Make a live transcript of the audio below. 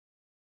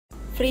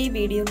Free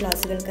video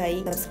ക്ലാസുകൾക്കായി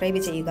subscribe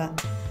ചെയ്യുക.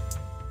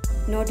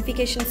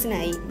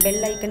 നോട്ടിഫിക്കേഷൻസിനായി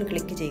bell icon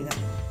click ചെയ്യുക.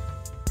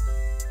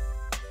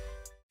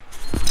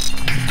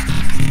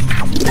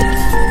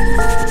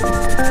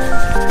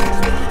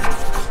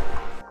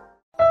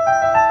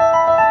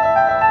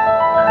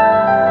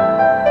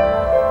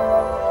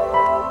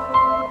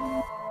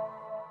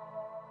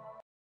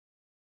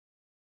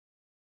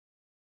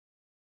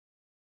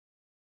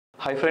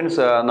 Hi friends,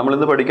 നമ്മൾ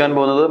ഇന്ന് പഠിക്കാൻ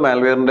പോകുന്നത്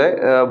മാൽവെയറിന്റെ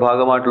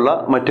ഭാഗമായിട്ടുള്ള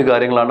മറ്റു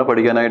കാര്യങ്ങളാണ്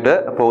പഠിക്കാനായിട്ട്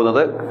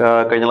പോകുന്നത്.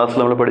 കഴിഞ്ഞ ക്ലാസ്സിൽ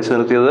നമ്മൾ പഠിച്ചു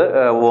നിർത്തിയത്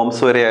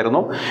വോംസ്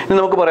വരെയായിരുന്നു. ഇനി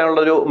നമുക്ക്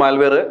പറയാനുള്ള ഒരു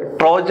മാൽവെയർ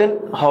ട്രോജൻ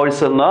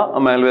ഹോഴ്സ് എന്ന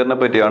മാൽവെയറിനെ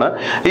പറ്റിയാണ്.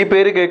 ഈ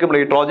പേര് കേൾക്കുമ്പോൾ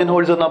ഈ ട്രോജൻ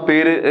ഹോഴ്സ് എന്ന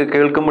പേര്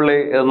കേൾക്കുമ്പോഴേ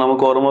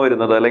നമുക്ക് ഓർമ്മ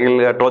വരുന്നത്, അല്ലെങ്കിൽ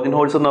ട്രോജൻ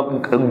ഹോഴ്സ് എന്ന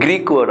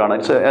ഗ്രീക്ക് വേർഡാണ്.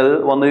 അത്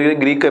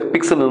വന്നിരിക്കുന്നത് ഗ്രീക്ക്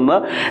എപ്പിക്സിൽ നിന്ന്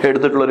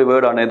എടുത്തിട്ടുള്ള ഒരു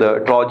വേർഡാണ് ഇത്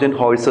ട്രോജൻ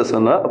ഹോഴ്സസ്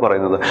എന്ന്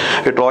പറയുന്നത്.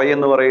 ട്രോയ്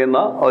എന്ന്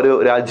പറയുന്ന ഒരു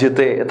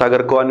രാജ്യത്തെ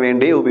തകർക്കുവാൻ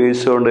വേണ്ടി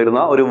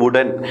ഉപയോഗിച്ചുകൊണ്ടിരുന്ന ഒരു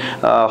വുഡൻ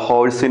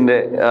ഹോഴ്സിന്റെ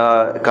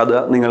കഥ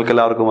നിങ്ങൾക്ക്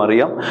എല്ലാവർക്കും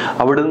അറിയാം.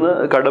 അവിടുന്ന്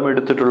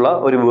കടമെടുത്തിട്ടുള്ള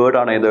ഒരു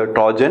വേർഡാണ് ഇത്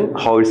ട്രോജൻ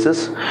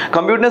ഹോഴ്സസ്.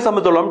 കമ്പ്യൂട്ടറിനെ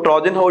സംബന്ധിച്ചോളം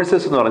ട്രോജൻ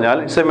ഹോഴ്സസ് എന്ന് പറഞ്ഞാൽ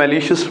ഇറ്റ്സ് എ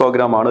മലീഷ്യസ്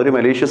പ്രോഗ്രാമാണ്, ഒരു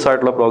മലീഷ്യസ്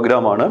ആയിട്ടുള്ള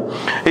പ്രോഗ്രാമാണ്.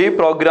 ഈ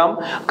പ്രോഗ്രാം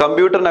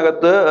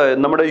കമ്പ്യൂട്ടറിനകത്ത്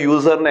നമ്മുടെ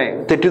യൂസറിനെ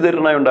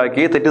തെറ്റിദ്ധാരണ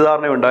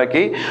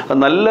ഉണ്ടാക്കി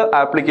നല്ല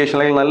ആപ്ലിക്കേഷൻ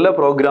അല്ലെങ്കിൽ നല്ല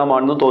പ്രോഗ്രാം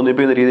ആണെന്ന്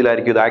തോന്നിപ്പിക്കുന്ന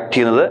രീതിയിലായിരിക്കും ഇത് ആക്ട്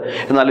ചെയ്യുന്നത്.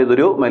 എന്നാൽ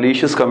ഇതൊരു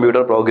മലീഷ്യസ്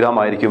കമ്പ്യൂട്ടർ പ്രോഗ്രാം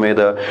ആയിരിക്കും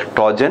ഇത്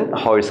ട്രോജൻ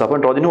ഹോഴ്സ്. അപ്പം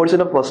ട്രോജൻ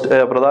ഹോഴ്സിന്റെ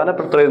പ്രധാന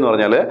പ്രത്യേകത എന്ന്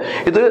പറഞ്ഞാൽ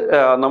ഇത്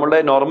നമ്മുടെ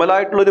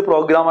നോർമലായിട്ടുള്ള ഒരു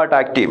പ്രോഗ്രാമായിട്ട്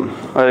ആക്ട് ചെയ്യും.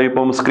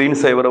 ഇപ്പം സ്ക്രീൻ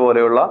സേവർ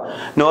പോലെയുള്ള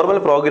നോർമൽ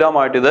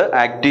പ്രോഗ്രാമായിട്ട് ഇത്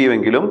ആക്ട്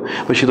ചെയ്യുമെങ്കിലും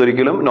പക്ഷെ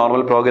ഇതൊരിക്കലും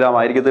നോർമൽ പ്രോഗ്രാം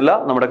ആയിരിക്കത്തില്ല.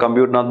 നമ്മുടെ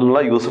കമ്പ്യൂട്ടറിനകത്തുള്ള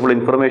യൂസ്ഫുൾ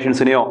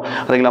ഇൻഫർമേഷൻസിനെയോ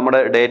അല്ലെങ്കിൽ നമ്മുടെ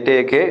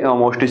ഡേറ്റയൊക്കെ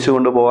മോഷ്ടിച്ചു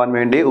കൊണ്ടുപോകാൻ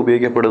വേണ്ടി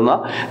ഉപയോഗിക്കപ്പെടുന്ന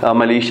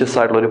മലീഷ്യസ്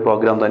ആയിട്ടുള്ള ഒരു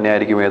പ്രോഗ്രാം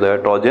തന്നെയായിരിക്കും ഇത്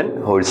ട്രോജൻ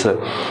ഹോഴ്സ്.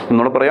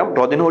 നമ്മൾ പറയാം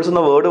ട്രോജൻ ഹോഴ്സ്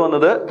എന്ന വേർഡ്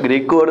വന്നത്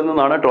ഗ്രീക്ക് വേർഡിൽ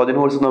നിന്നാണ്. ട്രോജൻ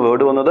ഹോഴ്സ് എന്ന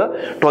വേർഡ് വന്നത്.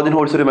 ട്രോജൻ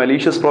ഹോഴ്സ് ഒരു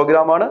മലീഷ്യസ്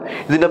പ്രോഗ്രാമാണ്.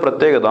 ഇതിന്റെ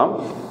പ്രത്യേകത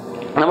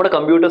നമ്മുടെ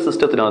കമ്പ്യൂട്ടർ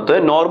സിസ്റ്റത്തിനകത്ത്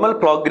നോർമൽ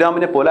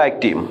പ്രോഗ്രാമിനെ പോലെ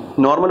ആക്ട് ചെയ്യും.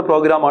 നോർമൽ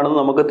പ്രോഗ്രാം ആണെന്ന്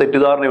നമുക്ക്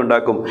തെറ്റിദ്ധാരണ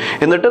ഉണ്ടാക്കും.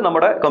 എന്നിട്ട്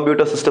നമ്മുടെ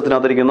കമ്പ്യൂട്ടർ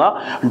സിസ്റ്റത്തിനകത്തിരിക്കുന്ന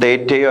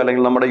ഡേറ്റയോ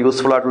അല്ലെങ്കിൽ നമ്മുടെ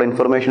യൂസ്ഫുൾ ആയിട്ടുള്ള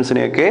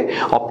ഇൻഫർമേഷൻസിനെയൊക്കെ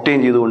ഒബ്റ്റെയിൻ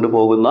ചെയ്തുകൊണ്ട്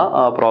പോകുന്ന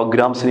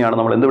പ്രോഗ്രാംസിനെയാണ്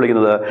നമ്മൾ എന്ത്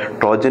വിളിക്കുന്നത്?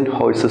 ട്രോജൻ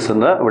ഹോഴ്സസ്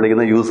എന്ന്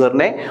വിളിക്കുന്നത്.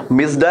 യൂസറിനെ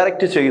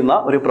മിസ്ഡയറക്റ്റ് ചെയ്യുന്ന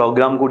ഒരു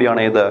പ്രോഗ്രാം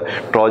കൂടിയാണ് ഇത്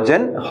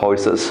ട്രോജൻ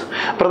ഹോഴ്സസ്.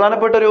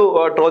 പ്രധാനപ്പെട്ട ഒരു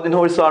ട്രോജൻ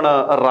ഹോഴ്സ് ആണ്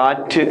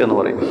റാറ്റ് എന്ന്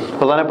പറയും.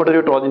 പ്രധാനപ്പെട്ട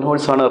ഒരു ട്രോജൻ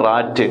ഹോഴ്സ് ആണ്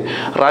rat.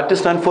 Rat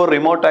stand for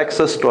remote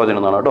access Trojan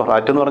എന്നാണ് കേട്ടോ.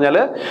 റാറ്റ് എന്ന് പറഞ്ഞാൽ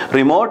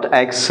റിമോട്ട്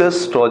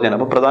ആക്സസ് ട്രോജൻ.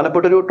 അപ്പോൾ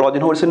പ്രധാനപ്പെട്ട ഒരു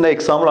ട്രോജൻ ഹോഴ്സിന്റെ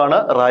എക്സാമ്പിൾ ആണ്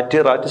rat.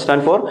 Rat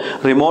stand for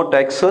remote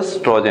access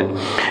Trojan.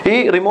 ഈ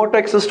റിമോട്ട്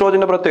ആക്സസ്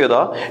ട്രോജന്റെ പ്രത്യേകത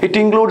it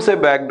includes A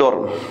back door.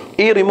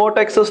 ഈ റിമോട്ട്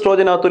ആക്സസ്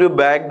ട്രോജനകത്ത് ഒരു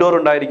ബാക്ക് ഡോർ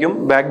ഉണ്ടായിരിക്കും.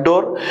 ബാക്ക്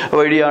ഡോർ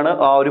വഴിയാണ്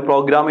ആ ഒരു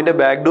പ്രോഗ്രാമിന്റെ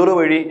ബാക്ക് ഡോർ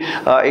വഴി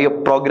ഈ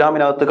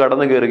പ്രോഗ്രാമിനകത്ത്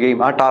കടന്നു കയറുകയും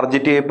ആ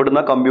ടാർഗറ്റ്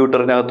ചെയ്യപ്പെടുന്ന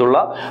കമ്പ്യൂട്ടറിനകത്തുള്ള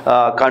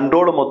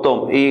കൺട്രോൾ മൊത്തം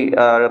ഈ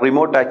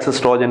റിമോട്ട്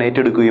ആക്സസ് ട്രോജൻ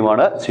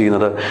ഏറ്റെടുക്കുകയുമാണ്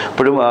ചെയ്യുന്നത്.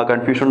 എപ്പോഴും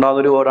കൺഫ്യൂഷൻ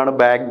ഉണ്ടാകുന്ന ഒരു വേർഡാണ്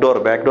back door.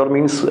 Back door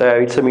means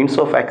it's A means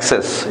of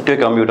access to A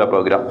computer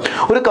program.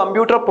 ഒരു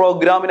കമ്പ്യൂട്ടർ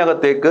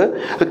പ്രോഗ്രാമിനകത്തേക്ക്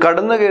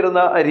കടന്നു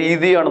കയറുന്ന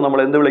രീതിയാണ് നമ്മൾ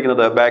എന്ത്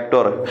വിളിക്കുന്നത്? Back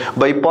door.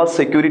 Bypass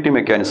security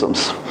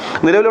mechanisms.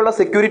 നിലവിലുള്ള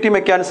സെക്യൂരിറ്റി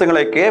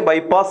മെക്കാനിസങ്ങളൊക്കെ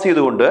ബൈപ്പാസ്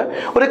ചെയ്തുകൊണ്ട്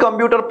ഒരു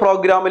കമ്പ്യൂട്ടർ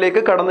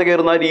പ്രോഗ്രാമിലേക്ക് കടന്നു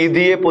കയറുന്ന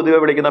രീതിയെ പൊതുവെ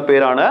വിളിക്കുന്ന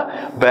പേരാണ്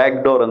ബാക്ക്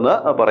ഡോർ എന്ന്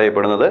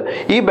പറയപ്പെടുന്നത്.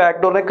 ഈ ബാക്ക്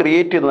ഡോറിനെ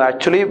ക്രിയേറ്റ് ചെയ്യുന്നത്,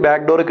 ആക്ച്വലി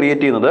ബാക്ക് ഡോർ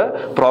ക്രിയേറ്റ് ചെയ്യുന്നത്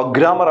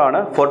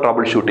പ്രോഗ്രാമറാണ് ഫോർ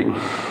ട്രബിൾ ഷൂട്ടിംഗ്.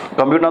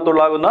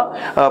 കമ്പ്യൂട്ടറിനകത്തുള്ളാകുന്ന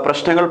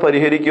പ്രശ്നങ്ങൾ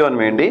പരിഹരിക്കുവാൻ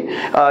വേണ്ടി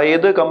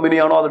ഏത്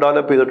കമ്പനിയാണോ അത്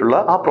ഡെവലപ്പ് ചെയ്തിട്ടുള്ള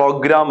ആ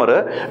പ്രോഗ്രാമർ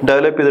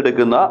ഡെവലപ്പ്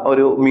ചെയ്തെടുക്കുന്ന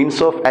ഒരു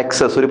മീൻസ് ഓഫ്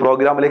ആക്സസ്, ഒരു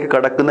പ്രോഗ്രാമിലേക്ക്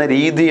കടക്കുന്ന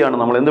രീതിയാണ്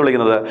നമ്മൾ എന്ത്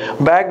വിളിക്കുന്നത്?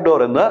 ബാക്ക് ഡോർ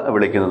എന്ന്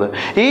വിളിക്കുന്നത്.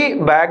 ഈ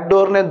ബാക്ക്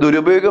ഡോറിനെ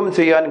ദുരുപയോഗം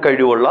ചെയ്യാൻ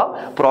കഴിവുള്ള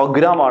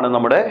പ്രോഗ്രാമാണ്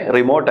നമ്മുടെ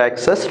റിമോട്ട്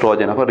ആക്സസ്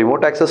ട്രോജൻ. അപ്പോൾ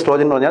റിമോട്ട് ആക്സസ്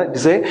ട്രോജൻ എന്ന് പറഞ്ഞാൽ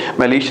it's A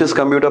malicious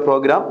computer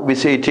program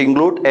which it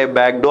include A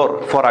back door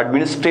four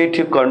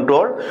administrative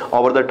control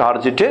over the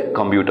target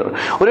computer.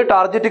 ഒരു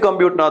ടാർഗറ്റ്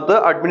കമ്പ്യൂട്ടറിനകത്ത്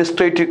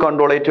അഡ്മിനിസ്ട്രേറ്റീവ്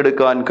കൺട്രോൾ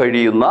ഏറ്റെടുക്കാൻ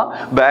കഴിയുന്ന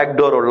ബാക്ക്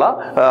ഡോർ ഉള്ള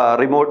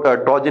റിമോട്ട്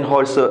ട്രോജൻ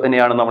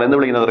ഹോഴ്സിനെയാണ് നമ്മൾ എന്ത്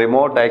വിളിക്കുന്നത്?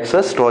 റിമോട്ട്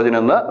ആക്സസ് ട്രോജൻ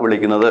എന്ന്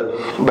വിളിക്കുന്നത്.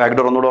 ബാക്ക്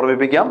ഡോർ ഒന്നുകൂടെ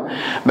ഓർമ്മിപ്പിക്കാം.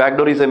 Back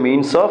door is A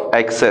means of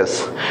access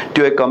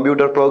to A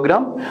computer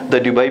program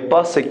that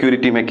bypass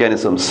security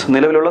mechanisms.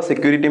 നിലവിലുള്ള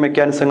സെക്യൂരിറ്റി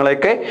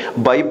മെക്കാനിസങ്ങളെയൊക്കെ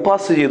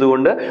ബൈപ്പാസ്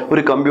ചെയ്തുകൊണ്ട്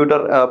ഒരു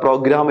കമ്പ്യൂട്ടർ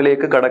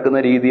പ്രോഗ്രാമിലേക്ക് കടക്കുന്ന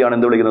രീതിയാണ്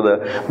എന്ത് വിളിക്കുന്നത്?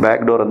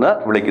 ബാക്ക് ഡോർ എന്ന്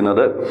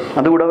വിളിക്കുന്നത്.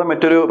 അതുകൂടാതെ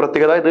മറ്റൊരു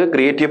പ്രത്യേകത, ഇത്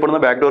ക്രിയേറ്റ്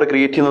ചെയ്യപ്പെടുന്ന ബാക്ക് ഡോർ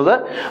ക്രിയേറ്റ് ചെയ്യുന്നത്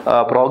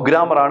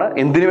പ്രോഗ്രാമറാണ്.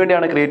 എന്തിനു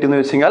വേണ്ടിയാണ് ക്രിയേറ്റ്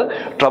ചെയ്യുന്നത് വെച്ച് കഴിഞ്ഞാൽ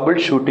ട്രബിൾ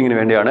ഷൂട്ടിങ്ങിന്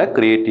വേണ്ടിയാണ്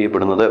ക്രിയേറ്റ്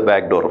ചെയ്യപ്പെടുന്നത്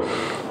ബാക്ക് ഡോർ.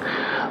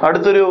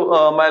 അടുത്തൊരു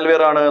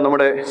മാൽവെയർ ആണ്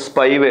നമ്മുടെ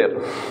സ്പൈവെയർ.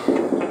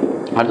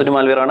 അടുത്തൊരു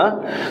മാൽവെയർ ആണ്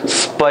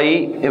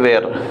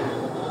സ്പൈവെയർ.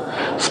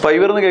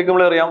 സ്പൈവെയർ എന്ന്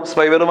കേൾക്കുമ്പോൾ അറിയാം,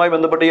 സ്പൈവെയറുമായി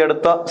ബന്ധപ്പെട്ട് ഈ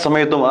അടുത്ത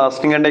സമയത്തും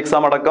ആസ്കിംഗ് ആൻഡ്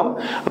എക്സാം അടക്കം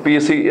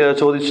PSC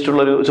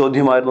ചോദിച്ചിട്ടുള്ളൊരു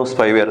ചോദ്യമായിരുന്നു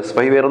സ്പൈവെയർ.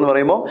 സ്പൈവെയർ എന്ന്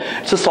പറയുമ്പോൾ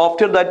it's A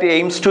software that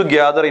aims to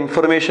gather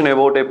information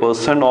about A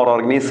person or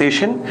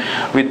organisation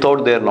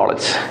without there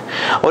knowledge.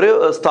 ഒരു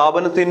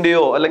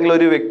സ്ഥാപനത്തിൻ്റെയോ അല്ലെങ്കിൽ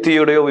ഒരു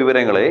വ്യക്തിയുടെയോ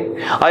വിവരങ്ങളെ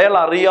അയാൾ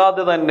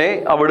അറിയാതെ തന്നെ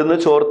അവിടുന്ന്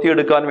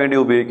ചോർത്തിയെടുക്കാൻ വേണ്ടി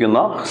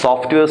ഉപയോഗിക്കുന്ന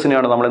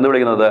സോഫ്റ്റ്വെയർസിനെയാണ് നമ്മൾ എന്ത്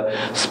വിളിക്കുന്നത്?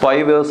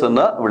 സ്പൈവെയർസ്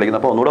എന്ന്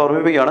വിളിക്കുന്നത്. അപ്പോൾ ഒന്നുകൂടെ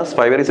ഓർമ്മിപ്പിക്കുകയാണ്,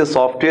 spyware is A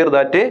software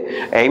that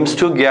aims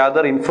to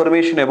gather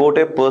information about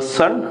A person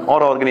person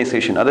or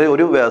organisation, അതായത്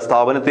ഒരു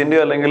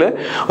സ്ഥാപനത്തിൻ്റെയോ അല്ലെങ്കിൽ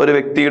ഒരു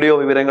വ്യക്തിയുടെയോ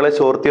വിവരങ്ങളെ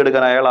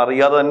ചോർത്തിയെടുക്കാൻ അയാൾ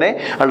അറിയാതെ തന്നെ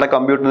അയാളുടെ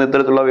കമ്പ്യൂട്ടറിന്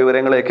ഇത്തരത്തിലുള്ള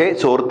വിവരങ്ങളെയൊക്കെ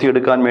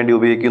ചോർത്തിയെടുക്കാൻ വേണ്ടി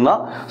ഉപയോഗിക്കുന്ന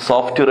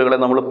സോഫ്റ്റ്വെയറുകളെ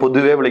നമ്മൾ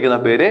പൊതുവെ വിളിക്കുന്ന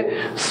പേര്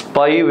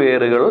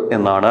സ്പൈവെയറുകൾ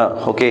എന്നാണ്.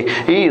 ഓക്കെ,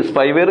 ഈ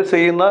സ്പൈവെയർ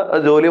ചെയ്യുന്ന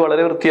ജോലി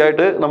വളരെ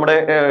വൃത്തിയായിട്ട് നമ്മുടെ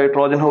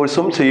ട്രോജൻ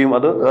ഹോഴ്സും ചെയ്യും.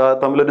 അത്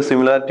തമ്മിലൊരു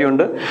സിമിലാരിറ്റി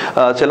ഉണ്ട്.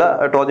 ചില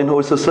ട്രോജൻ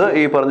ഹോഴ്സസ്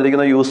ഈ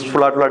പറഞ്ഞിരിക്കുന്ന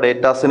യൂസ്ഫുൾ ആയിട്ടുള്ള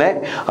ഡേറ്റാസിനെ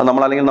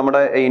അല്ലെങ്കിൽ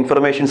നമ്മുടെ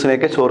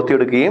ഇൻഫർമേഷൻസിനെയൊക്കെ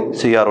ചോർത്തിയെടുക്കുകയും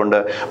ചെയ്യാറുണ്ട്.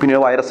 പിന്നെ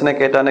വൈറസിനെ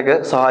കയറ്റാനൊക്കെ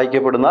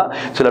സഹായിക്കപ്പെടുന്ന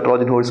ചില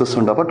ട്രോജൻ ഹോഴ്സസ്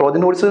ഉണ്ട്. അപ്പോൾ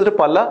ട്രോജൻ ഹോഴ്സസ്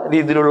പല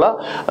രീതിയിലുള്ള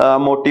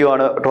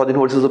മോട്ടീവാണ്. ട്രോജൻ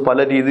ഹോഴ്സസ് പല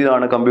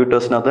രീതിയിലാണ്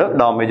കമ്പ്യൂട്ടേഴ്സിനകത്ത്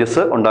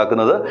ഡാമേജസ്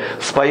ഉണ്ടാക്കുന്നത്.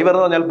 സ്പൈവെയർ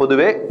എന്ന് പറഞ്ഞാൽ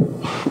പൊതുവെ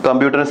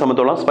കമ്പ്യൂട്ടറിനെ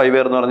സംബന്ധിച്ചോളം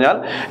സ്പൈവെയർ എന്ന് പറഞ്ഞാൽ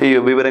ഈ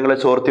വിവരങ്ങളെ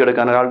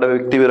ചോർത്തിയെടുക്കാൻ, ഒരാളുടെ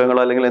വ്യക്തി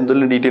വിവരങ്ങളോ അല്ലെങ്കിൽ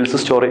എന്തെങ്കിലും ഡീറ്റെയിൽസ്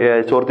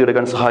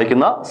ചോർത്തിയെടുക്കാൻ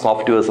സഹായിക്കുന്ന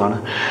സോഫ്റ്റ്വെയർസ് ആണ്.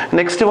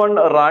 നെക്സ്റ്റ് വൺ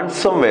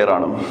റാൻസം വെയർ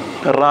ആണ്.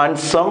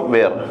 റാൻസം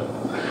വെയർ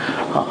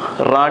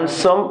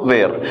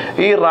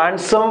ഈ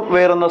റാൻസം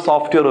വെയർ എന്ന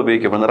സോഫ്റ്റ്വെയർ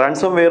ഉപയോഗിക്കപ്പെടുന്നത്.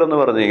 റാൻസം വെയർ എന്ന്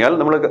പറഞ്ഞു കഴിഞ്ഞാൽ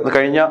നമ്മൾ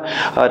കഴിഞ്ഞ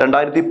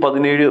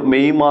 2017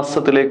 മെയ്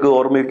മാസത്തിലേക്ക്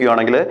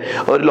ഓർമ്മിക്കുകയാണെങ്കിൽ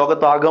ഒരു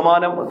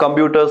ലോകത്താകമാനം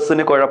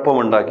കമ്പ്യൂട്ടേഴ്സിന്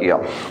കുഴപ്പമുണ്ടാക്കിയ,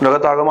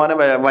 ലോകത്താകമാനം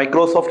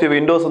മൈക്രോസോഫ്റ്റ്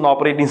വിൻഡോസ് എന്ന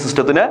ഓപ്പറേറ്റിംഗ്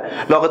സിസ്റ്റത്തിന്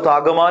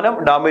ലോകത്താകമാനം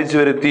ഡാമേജ്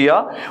വരുത്തിയ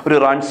ഒരു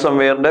റാൻസം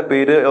വെയറിന്റെ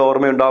പേര്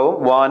ഓർമ്മയുണ്ടാകും.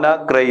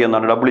 വാനാക്രൈ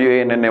എന്നാണ്.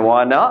 WANNA,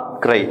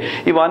 WannaCry.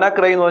 ഈ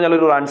വാനാക്രൈ എന്ന് പറഞ്ഞാൽ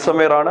ഒരു റാൻസം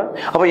വെയർ ആണ്.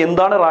 അപ്പോൾ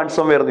എന്താണ്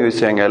റാൻസം വെയർ എന്ന്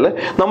ചോദിച്ചു കഴിഞ്ഞാൽ,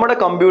 നമ്മുടെ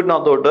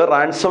കമ്പ്യൂട്ടറിനകത്തോട്ട്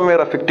റാൻസം വെയർ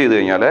എഫക്ട് ചെയ്ത്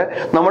കഴിഞ്ഞാൽ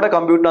നമ്മുടെ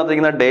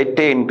കമ്പ്യൂട്ടറിനകത്തിരിക്കുന്ന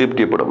ഡേറ്റയെ എൻക്രിപ്റ്റ്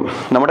ചെയ്യപ്പെടും.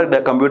 നമ്മുടെ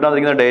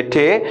കമ്പ്യൂട്ടറിനകത്തിരിക്കുന്ന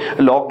ഡേറ്റയെ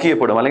ലോക്ക്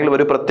ചെയ്യപ്പെടും, അല്ലെങ്കിൽ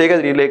ഒരു പ്രത്യേക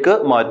രീതിയിലേക്ക്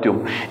മാറ്റും.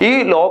 ഈ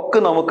ലോക്ക്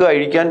നമുക്ക്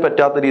അഴിക്കാൻ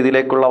പറ്റാത്ത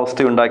രീതിയിലേക്കുള്ള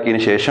അവസ്ഥ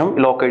ഉണ്ടാക്കിയതിന് ശേഷം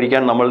ലോക്ക്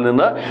അഴിക്കാൻ നമ്മളിൽ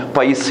നിന്ന്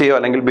പൈസയോ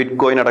അല്ലെങ്കിൽ ബിറ്റ്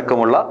കോയിൻ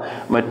അടക്കമുള്ള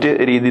മറ്റ്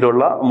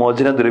രീതിയിലുള്ള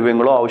മോചന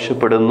ദ്രവ്യങ്ങളോ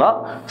ആവശ്യപ്പെടുന്ന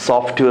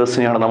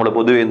സോഫ്റ്റ്വെയർസിനെയാണ് നമ്മൾ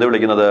പൊതുവെ എന്ത്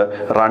വിളിക്കുന്നത്?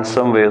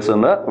 റാൻസം വെയർസ്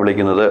എന്ന്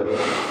വിളിക്കുന്നത്.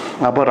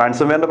 അപ്പോൾ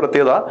റാൻസം വെയറിന്റെ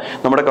പ്രത്യേകത,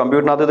 നമ്മുടെ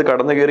കമ്പ്യൂട്ടറിനകത്ത് ഇത്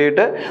കടന്നു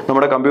കയറിയിട്ട്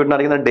നമ്മുടെ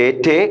കമ്പ്യൂട്ടറിനകത്തിരിക്കുന്ന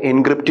ഡേറ്റയെ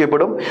എൻക്രിപ്റ്റ്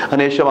ചെയ്യപ്പെടും.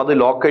 അതിനുശേഷം അത്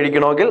ലോക്ക്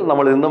അഴിക്കണമെങ്കിൽ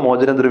നമ്മൾ ഇന്ന്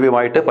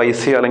മോചനദ്രവ്യമായിട്ട്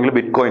പൈസയോ അല്ലെങ്കിൽ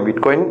ബിറ്റ്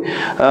കോയിൻ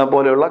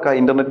പോലെയുള്ള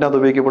ഇന്റർനെറ്റിനകത്ത്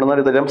ഉപയോഗിക്കപ്പെടുന്ന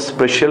ഇത്തരം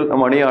സ്പെഷ്യൽ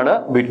മണിയാണ്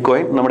ബിറ്റ്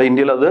കോയിൻ. നമ്മുടെ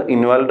ഇന്ത്യയിൽ അത്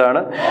ഇൻവാലിഡ്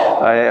ആണ്,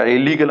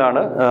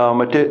 ഇല്ലീഗലാണ്.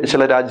 മറ്റ്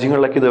ചില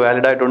രാജ്യങ്ങളിലൊക്കെ ഇത്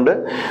വാലിഡ് ആയിട്ടുണ്ട്.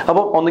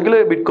 അപ്പം ഒന്നുകിൽ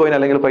ബിറ്റ് കോയിൻ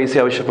അല്ലെങ്കിൽ പൈസ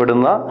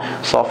ആവശ്യപ്പെടുന്ന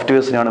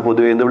സോഫ്റ്റ്വെയർസിനാണ്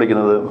പൊതുവെ എന്ത്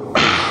വിളിക്കുന്നത്?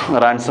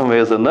 റാൻസം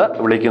വെയർസ് എന്ന്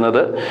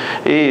വിളിക്കുന്നത്.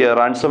 ഈ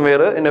റാൻസം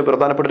വെയറിന്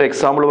പ്രധാനപ്പെട്ട ഒരു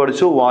എക്സാമ്പിൾ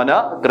പഠിച്ചു,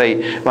 വാനാക്രൈ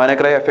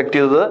എഫക്ട്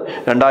ചെയ്തത്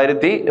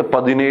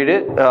 2017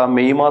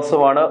 മെയ്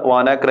മാസമാണ്.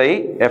 വാനാക്രൈ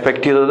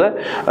എഫക്ട്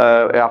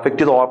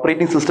ചെയ്ത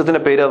ഓപ്പറേറ്റിംഗ്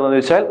സിസ്റ്റത്തിന്റെ പേര് എന്താണെന്ന്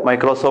വെച്ചാൽ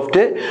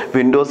മൈക്രോസോഫ്റ്റ്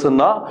വിൻഡോസ്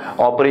എന്ന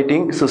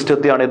ഓപ്പറേറ്റിംഗ്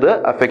സിസ്റ്റത്തെയാണ് ഇത്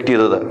എഫക്ട്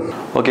ചെയ്തത്.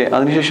 ഓക്കെ,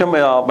 അതിനുശേഷം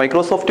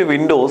മൈക്രോസോഫ്റ്റ്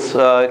വിൻഡോസ്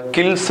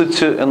കിൽ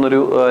സ്വിച്ച്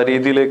എന്നൊരു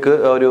രീതിയിലേക്ക്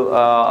ഒരു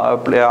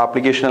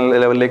ആപ്ലിക്കേഷൻ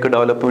ലെവലിലേക്ക്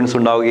ഡെവലപ്മെന്റ്സ്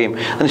ഉണ്ടാവുകയും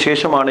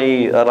അതിനുശേഷമാണ് ഈ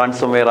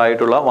റാൻസം വെയർ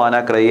ആയിട്ടുള്ള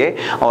വാനാക്രൈയെ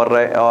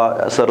അവരുടെ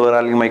സെർവർ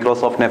അല്ലെങ്കിൽ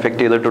മൈക്രോസോഫ്റ്റിനെ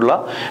എഫക്ട് ചെയ്തിട്ടുള്ള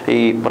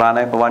ഈ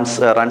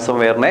റാൻസം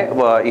വെയറിനെ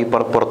ഈ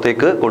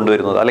പുറത്തേക്ക്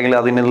കൊണ്ടുവരുന്നത്, അല്ലെങ്കിൽ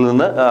അതിൽ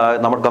നിന്ന്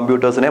നമ്മുടെ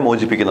കമ്പ്യൂട്ടേഴ്സിനെ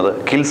മോചിപ്പിക്കുന്നത്.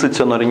 കിൽ സ്വിച്ച്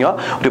എന്ന് പറഞ്ഞ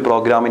ഒരു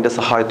പ്രോഗ്രാമിന്റെ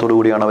സഹായത്തോടു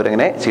കൂടിയാണ്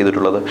അവരെങ്ങനെ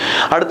ചെയ്തിട്ടുള്ളത്.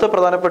 അടുത്ത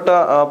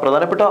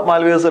പ്രധാനപ്പെട്ട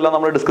മാൽവെയർസ് എല്ലാം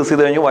നമ്മൾ ഡിസ്കസ്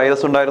ചെയ്ത് കഴിഞ്ഞു.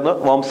 വൈറസ് ഉണ്ടായിരുന്നു,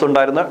 വോംസ്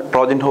ഉണ്ടായിരുന്നു,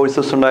 ട്രോജൻ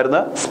ഹോഴ്സസ്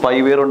ഉണ്ടായിരുന്നു,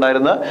 സ്പൈവെയർ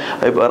ഉണ്ടായിരുന്നു,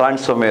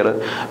 റാൻസം വെയർ.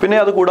 പിന്നെ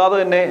അത് കൂടാതെ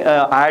തന്നെ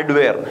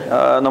ആഡ്വെയർ,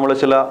 നമ്മൾ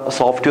ചില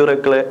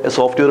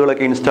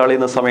സോഫ്റ്റ്വെയറുകളൊക്കെ ഇൻസ്റ്റാൾ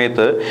ചെയ്യുന്ന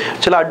സമയത്ത്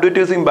ചില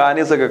അഡ്വർടൈസിങ്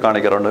ബാനേഴ്സ് ഒക്കെ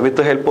കാണിക്കാറുണ്ട്.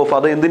 വിത്ത് ഹെൽപ്പ് ഓഫ്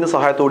അത് എന്തിന്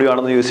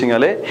സഹായത്തോടെയാണെന്ന് ചോദിച്ചു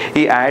കഴിഞ്ഞാൽ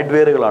ഈ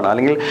ആഡ്വെയറുകളാണ്.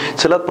 അല്ലെങ്കിൽ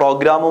ചില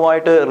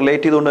പ്രോഗ്രാമുമായിട്ട്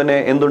റിലേറ്റ് ചെയ്തുകൊണ്ട് തന്നെ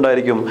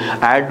എന്തുണ്ടായിരിക്കും?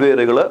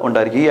 ആഡ്വെയറുകൾ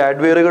ഉണ്ടായിരിക്കും. ഈ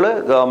ആഡ്വെയറുകൾ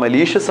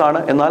മലീഷ്യസ് ആണ്,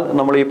 എന്നാൽ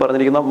നമ്മൾ ഈ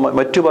പറഞ്ഞിരിക്കുന്ന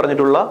മറ്റു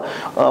പറഞ്ഞിട്ടുള്ള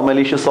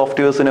മലീഷ്യസ്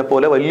സോഫ്റ്റ്വെയർസിനെ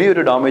പോലെ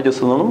വലിയൊരു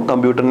ഡാമേജസ് ഒന്നും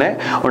കമ്പ്യൂട്ടറിനെ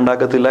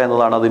ഉണ്ടാക്കത്തില്ല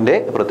എന്നതാണ് അതിൻ്റെ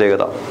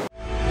പ്രത്യേകത.